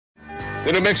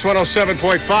The new Mix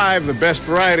 107.5, the best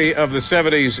variety of the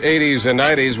 70s, 80s, and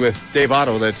 90s with Dave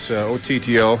Otto. That's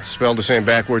O-T-T-O, spelled the same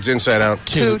backwards, inside out.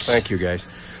 Toots. Thank you, guys.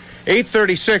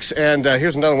 8:36, and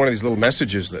here's another one of these little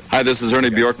messages that... Hi, this is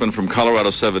Ernie Bjorkman from Colorado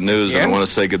 7 News, and I want to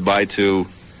say goodbye to...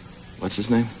 What's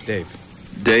his name? Dave.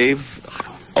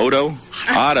 Otto.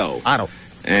 Otto.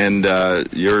 And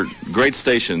your great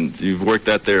station. You've worked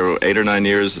at there 8 or 9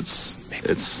 years.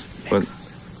 It's what,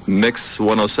 Mix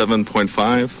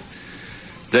 107.5.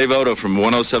 Dave Otto from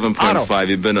 107.5.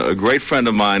 You've been a great friend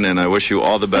of mine, and I wish you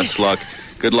all the best luck.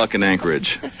 Good luck in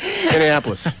Anchorage.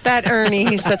 Minneapolis. That Ernie,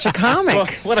 he's such a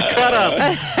comic. What a cut-up.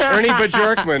 Ernie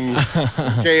Bjorkman,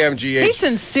 KMGH. He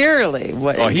sincerely,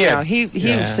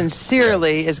 he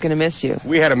sincerely is going to miss you.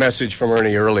 We had a message from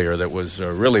Ernie earlier that was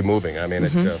really moving. I mean,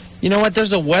 it You know what?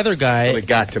 There's a weather guy. really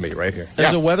got to me right here.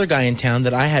 There's a weather guy in town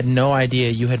that I had no idea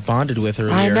you had bonded with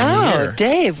earlier. I in the know, year.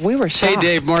 Dave. We were shocked. Hey,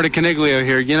 Dave, Marty Caniglio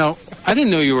here. You know, I didn't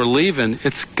know you were leaving.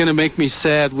 It's going to make me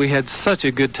sad. We had such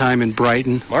a good time in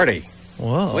Brighton. Marty,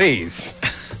 Whoa. please.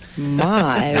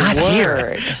 My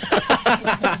word.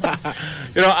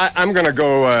 You know, I'm going to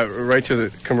go right to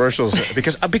the commercials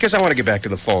because I want to get back to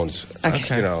the phones.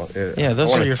 Okay. You know, Yeah,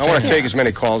 those are your I want to fans. take as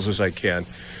many calls as I can.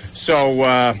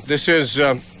 So this is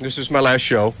my last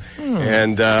show,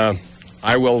 and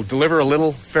I will deliver a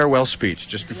little farewell speech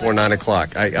just before 9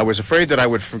 o'clock. I was afraid that I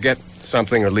would forget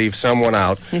something or leave someone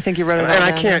out. You think you wrote it all And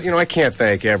I down? can't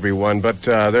thank everyone, but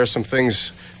there are some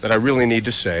things that I really need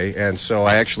to say, and so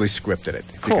I actually scripted it,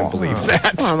 if you can believe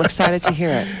that. Well, I'm excited to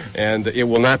hear it. And it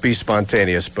will not be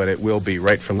spontaneous, but it will be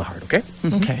right from the heart, okay?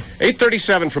 Okay.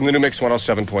 8:37 from the new Mix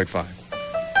 107.5.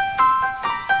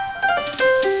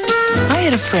 I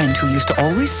had a friend who used to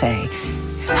always say,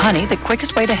 "Honey, the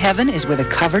quickest way to heaven is with a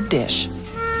covered dish."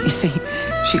 You see,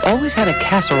 she always had a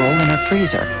casserole in her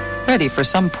freezer, ready for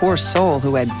some poor soul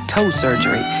who had toe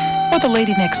surgery, or the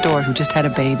lady next door who just had a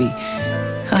baby.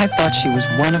 I thought she was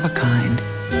one of a kind.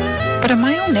 But in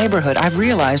my own neighborhood, I've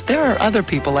realized there are other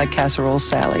people like Casserole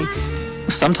Sally.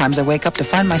 Sometimes I wake up to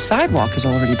find my sidewalk has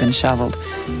already been shoveled,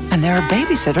 and there are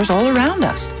babysitters all around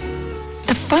us.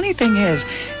 The funny thing is,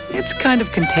 it's kind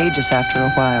of contagious after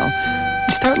a while.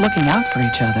 You start looking out for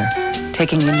each other,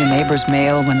 taking in your neighbor's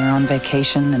mail when they're on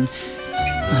vacation, and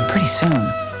pretty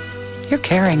soon, you're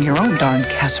carrying your own darn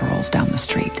casseroles down the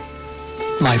street.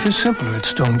 Life is simpler at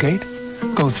Stonegate.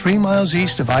 Go 3 miles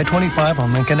east of I-25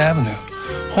 on Lincoln Avenue.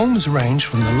 Homes range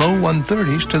from the low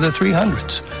 130s to the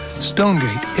 300s.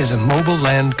 Stonegate is a mobile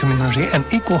land community and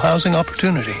equal housing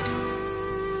opportunity.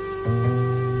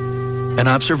 An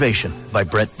observation by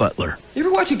Brett Butler. You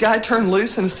ever watch a guy turn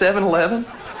loose in a 7-Eleven?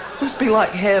 Must be like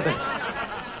heaven.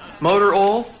 Motor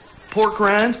oil, pork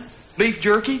rinds, beef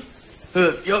jerky.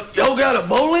 Y'all got a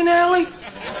bowling alley?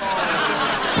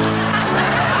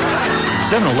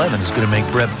 7-Eleven is going to make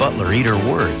Brett Butler eat her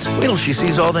words. Wait till she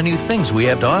sees all the new things we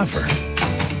have to offer.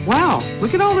 Wow,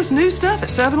 look at all this new stuff at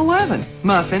 7-Eleven.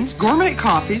 Muffins, gourmet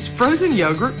coffees, frozen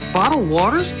yogurt, bottled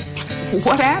waters.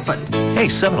 What happened? Hey,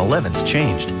 7-Eleven's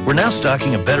changed. We're now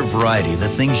stocking a better variety of the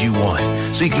things you want,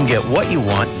 so you can get what you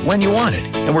want when you want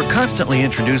it. And we're constantly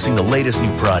introducing the latest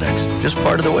new products. Just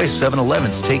part of the way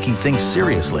 7-Eleven's taking things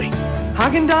seriously.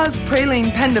 Haagen-Dazs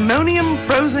Praline Pandemonium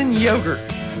Frozen Yogurt.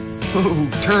 Oh,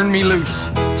 turn me loose.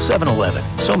 7-Eleven.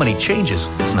 So many changes,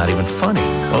 it's not even funny.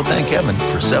 Well, thank heaven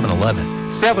for 7-Eleven.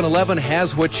 7-Eleven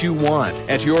has what you want.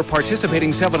 At your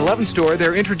participating 7-Eleven store,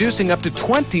 they're introducing up to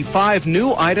 25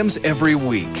 new items every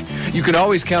week. You can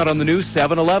always count on the new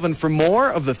 7-Eleven for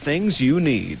more of the things you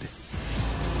need.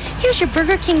 Here's your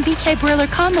Burger King BK Broiler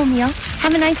Combo Meal.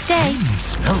 Have a nice day.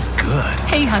 Smells good.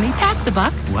 Hey, honey, pass the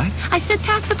buck. What? I said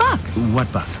pass the buck.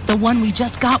 What buck? The one we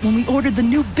just got when we ordered the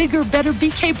new Bigger, Better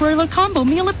BK Broiler Combo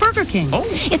Meal at Burger King. Oh.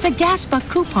 It's a gas buck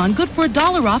coupon good for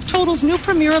 $1 off Total's new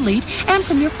Premier Elite and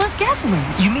Premier Plus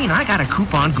gasolines. You mean I got a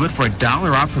coupon good for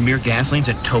 $1 off Premier gasolines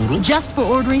at Total? Just for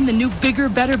ordering the new Bigger,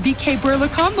 Better BK Broiler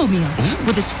Combo Meal. Ooh.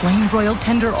 With its flame-broiled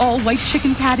tender all-white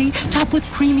chicken patty, topped with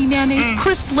creamy mayonnaise,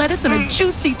 crisp lettuce, and a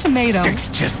juicy tomato. It's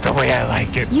just the way I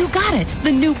like it. You got it.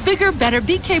 The new Bigger, Better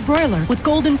BK Broiler with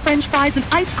golden French fries and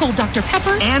ice-cold Dr.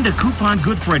 Pepper. And a coupon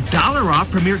good for $1 off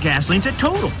Premier gasolines at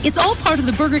Total. It's all part of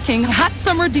the Burger King hot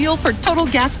summer deal for Total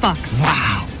Gas Bucks.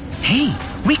 Wow. Hey,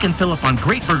 we can fill up on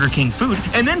great Burger King food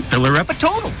and then fill her up at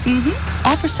Total. Mm-hmm.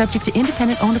 Offer subject to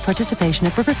independent owner participation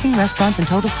at Burger King restaurants and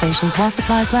Total stations while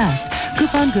supplies last.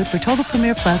 Coupon good for Total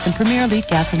Premier Plus and Premier Elite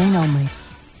gasoline only.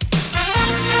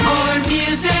 More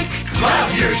music.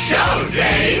 Love your show,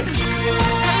 Dave.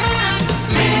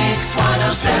 Mix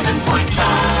 107.5.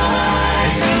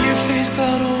 See your face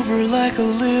cloud over like a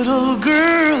little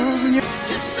girl's, and you're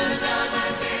just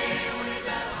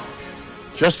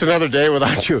Just another day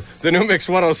without you. The new Mix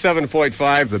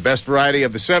 107.5, the best variety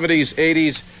of the 70s,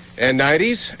 80s, and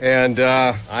 90s. And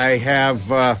I have...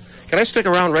 can I stick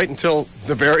around right until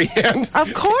the very end?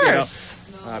 Of course.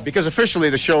 Because officially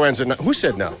the show ends at... Who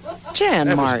said no?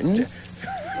 Jan Martin.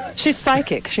 She's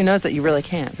psychic. She knows that you really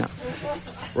can't. No.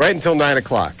 Right until 9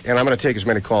 o'clock. And I'm going to take as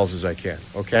many calls as I can,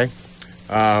 okay?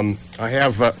 I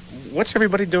have... what's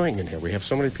everybody doing in here? We have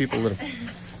so many people that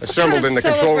have assembled in the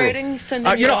control room.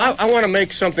 I want to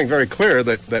make something very clear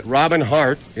that Robyn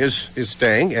Hart is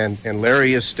staying, and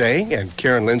Larry is staying, and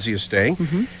Karen Lindsay is staying.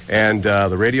 Mm-hmm. And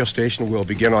the radio station will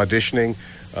begin auditioning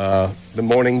the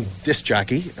morning disc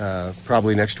jockey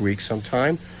probably next week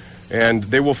sometime. And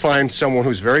they will find someone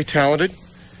who's very talented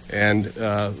and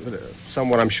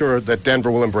someone I'm sure that Denver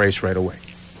will embrace right away.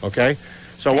 Okay?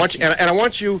 So I want you, and I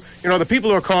want you, the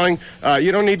people who are calling,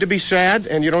 you don't need to be sad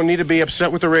and you don't need to be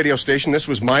upset with the radio station. This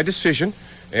was my decision,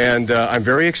 and I'm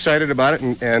very excited about it,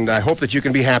 and I hope that you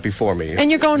can be happy for me. And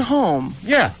you're going home.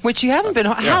 Yeah. Which you haven't been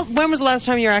home. Yeah. When was the last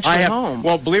time you were actually home?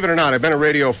 Well, believe it or not, I've been in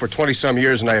radio for 20-some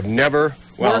years, and I have never...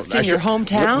 worked in your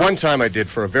hometown? One time I did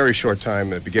for a very short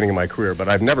time at the beginning of my career, but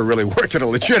I've never really worked at a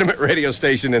legitimate radio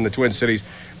station in the Twin Cities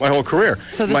my whole career.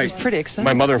 So this is pretty exciting.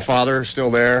 My mother and father are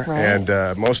still there, right.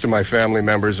 And most of my family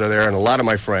members are there, and a lot of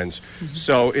my friends. Mm-hmm.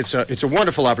 So it's a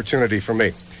wonderful opportunity for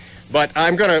me. But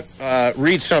I'm going to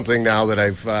read something now that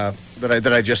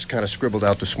I just kind of scribbled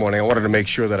out this morning. I wanted to make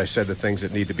sure that I said the things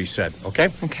that need to be said. Okay?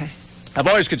 Okay. I've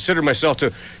always considered myself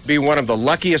to be one of the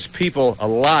luckiest people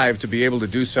alive to be able to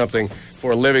do something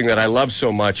for a living that I love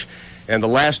so much. And the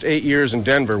last 8 years in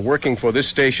Denver, working for this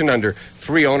station under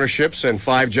 3 ownerships and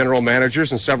 5 general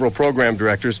managers and several program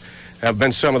directors, have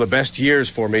been some of the best years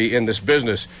for me in this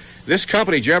business. This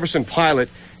company, Jefferson Pilot,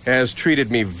 has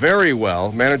treated me very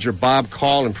well. Manager Bob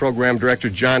Call and program director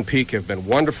John Peake have been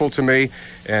wonderful to me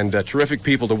and terrific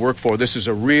people to work for. This is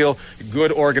a real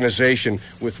good organization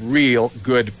with real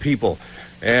good people.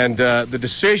 And the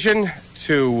decision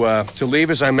to leave,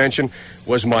 as I mentioned,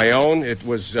 was my own. It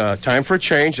was time for a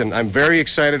change, and I'm very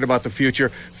excited about the future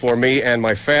for me and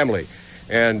my family.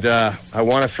 And I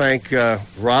want to thank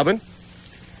Robyn.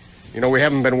 We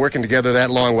haven't been working together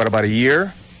that long, about a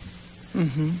year?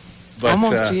 Mm-hmm. But,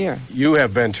 almost a year. You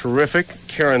have been terrific.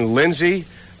 Karen Lindsay,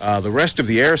 the rest of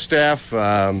the air staff,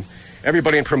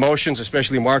 everybody in promotions,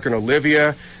 especially Mark and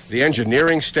Olivia, the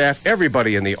engineering staff,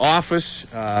 everybody in the office,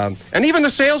 and even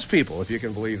the salespeople, if you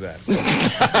can believe that.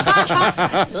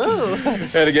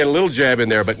 And again, a little jab in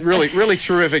there, but really, really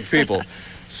terrific people.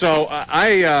 So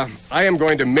I am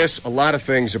going to miss a lot of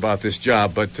things about this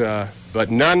job,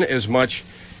 but none as much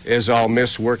as I'll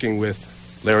miss working with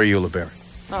Larry Ulibarry.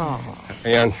 Oh.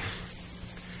 And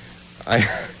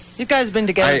you guys have been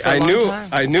together for a long time.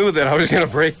 I knew that I was going to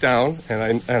break down,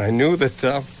 and I knew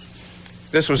that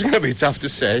this was going to be tough to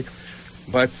say,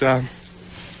 but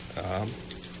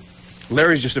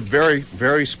Larry's just a very,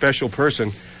 very special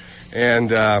person,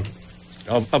 and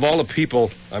of all the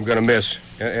people I'm going to miss,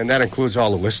 and that includes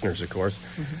all the listeners, of course,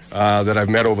 mm-hmm. That I've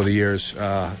met over the years,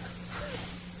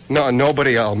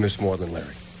 nobody I'll miss more than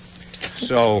Larry.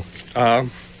 So,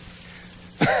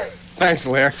 thanks,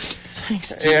 Larry. Thanks,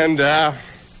 Steve. And,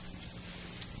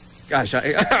 gosh,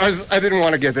 I didn't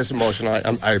want to get this emotional.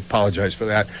 I apologize for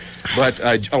that. But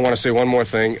I want to say one more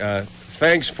thing.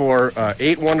 Thanks for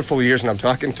 8 wonderful years, and I'm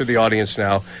talking to the audience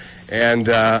now. And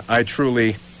I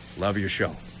truly love your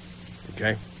show.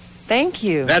 Okay? Thank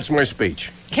you. That's my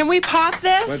speech. Can we pop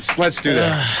this? Let's do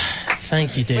that.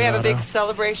 Thank you, Dave. We have a big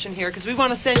celebration here because we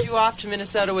want to send you off to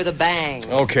Minnesota with a bang.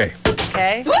 Okay.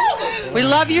 Okay? We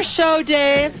love your show,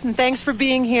 Dave, and thanks for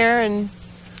being here, and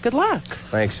good luck.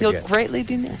 Thanks again. You'll greatly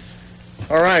be missed.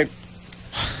 All right.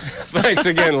 Thanks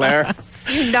again, Larry.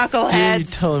 You knuckleheads. Dude,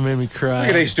 you totally made me cry. Look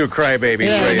at these two crybabies.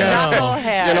 Yeah,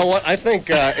 knuckleheads. You know what? I think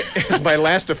as my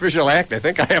last official act, I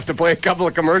think I have to play a couple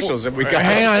of commercials. If we got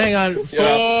hang on.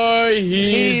 For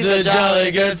he's a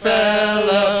jolly good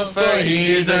fellow. For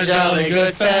he's a jolly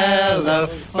good fellow.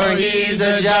 For he's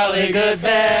a jolly good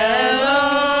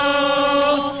fellow.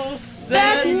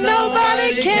 That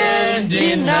nobody can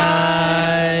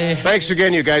deny. Thanks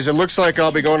again, you guys. It looks like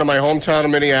I'll be going to my hometown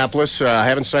of Minneapolis. I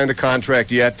haven't signed the contract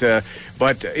yet,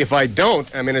 but if I don't,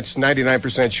 I mean, it's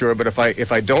 99% sure, but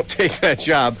if I don't take that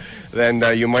job, then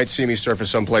you might see me surface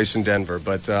someplace in Denver.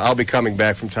 But I'll be coming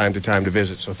back from time to time to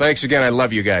visit. So thanks again. I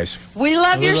love you guys. We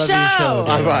love your show.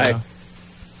 Bye-bye.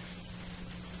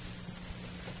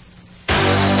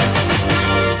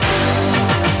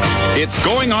 It's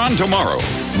going on tomorrow.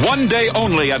 One day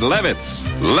only at Levitt's.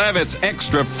 Levitt's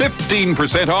extra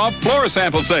 15% off floor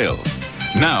sample sale.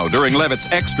 Now, during Levitt's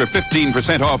extra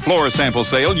 15% off floor sample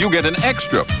sale, you get an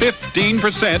extra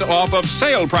 15% off of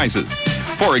sale prices.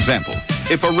 For example,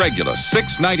 if a regular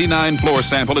 $6.99 floor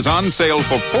sample is on sale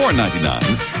for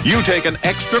 $4.99, you take an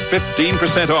extra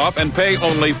 15% off and pay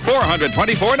only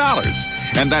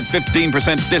 $424. And that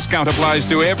 15% discount applies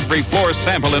to every floor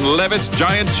sample in Levitt's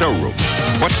giant showroom.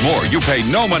 What's more, you pay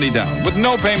no money down with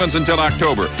no payments until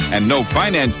October and no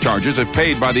finance charges if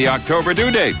paid by the October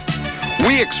due date.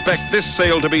 We expect this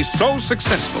sale to be so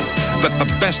successful that the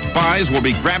best buys will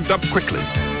be grabbed up quickly.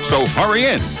 So hurry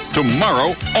in,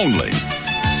 tomorrow only.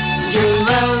 You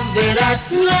love it at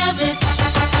Levitt's.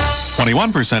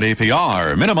 21%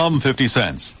 APR, minimum 50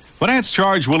 cents. Finance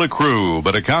charge will accrue,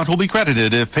 but account will be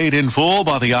credited if paid in full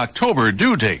by the October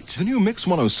due date. The new Mix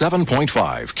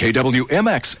 107.5,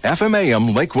 KWMX,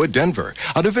 FM/AM, Lakewood, Denver,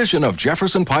 a division of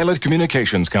Jefferson Pilot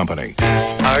Communications Company.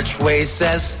 Archway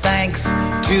says thanks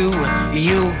to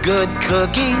you, good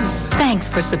cookies. Thanks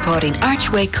for supporting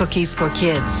Archway Cookies for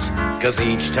Kids. 'Cause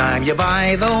each time you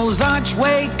buy those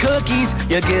Archway cookies,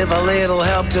 you give a little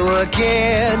help to a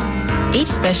kid. Each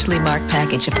specially marked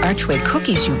package of Archway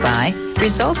cookies you buy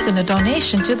results in a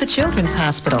donation to the Children's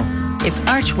Hospital. It's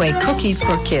Archway Cookies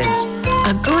for Kids,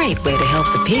 a great way to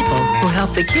help the people who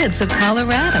help the kids of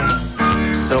Colorado.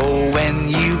 So when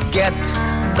you get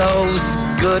those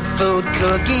good food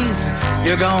cookies,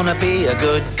 you're gonna be a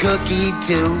good cookie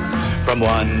too. From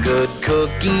one good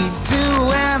cookie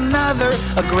to another,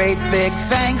 a great big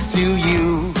thanks to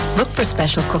you. Look for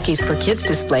special Cookies for Kids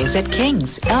displays at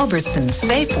King's, Albertsons,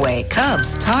 Safeway,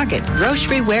 Cubs, Target,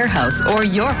 Grocery Warehouse, or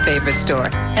your favorite store.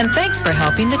 And thanks for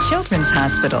helping the Children's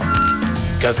Hospital.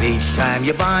 'Cause each time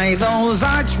you buy those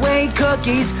Archway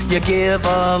cookies, you give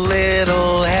a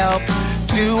little help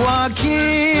to a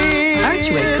kid.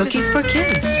 Archway Cookies for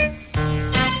Kids.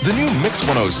 The new Mix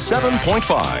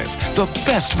 107.5, the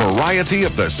best variety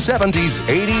of the 70s,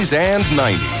 80s, and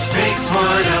 90s. Mix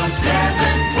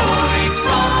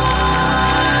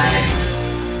 107.5.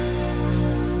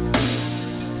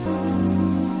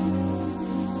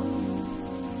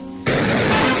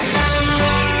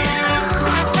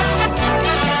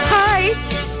 Hi.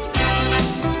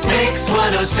 Mix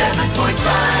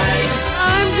 107.5.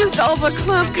 I'm just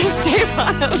overcome because Dave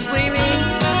Otto's leaving.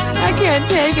 I can't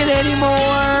take it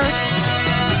anymore.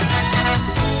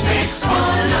 Mix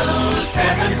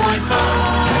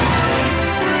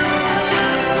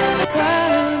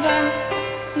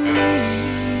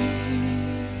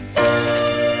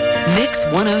 107.5. Mix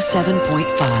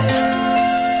 107.5.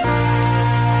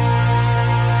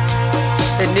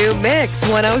 The new Mix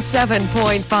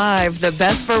 107.5, the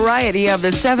best variety of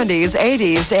the 70s,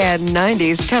 80s, and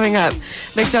 90s. Coming up,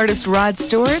 mix artist Rod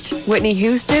Stewart, Whitney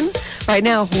Houston. Right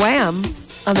now, Wham!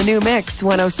 On the new Mix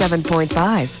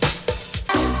 107.5.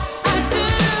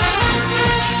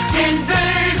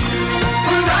 Denver's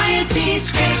variety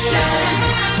station.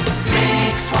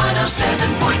 Mix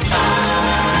 107.5.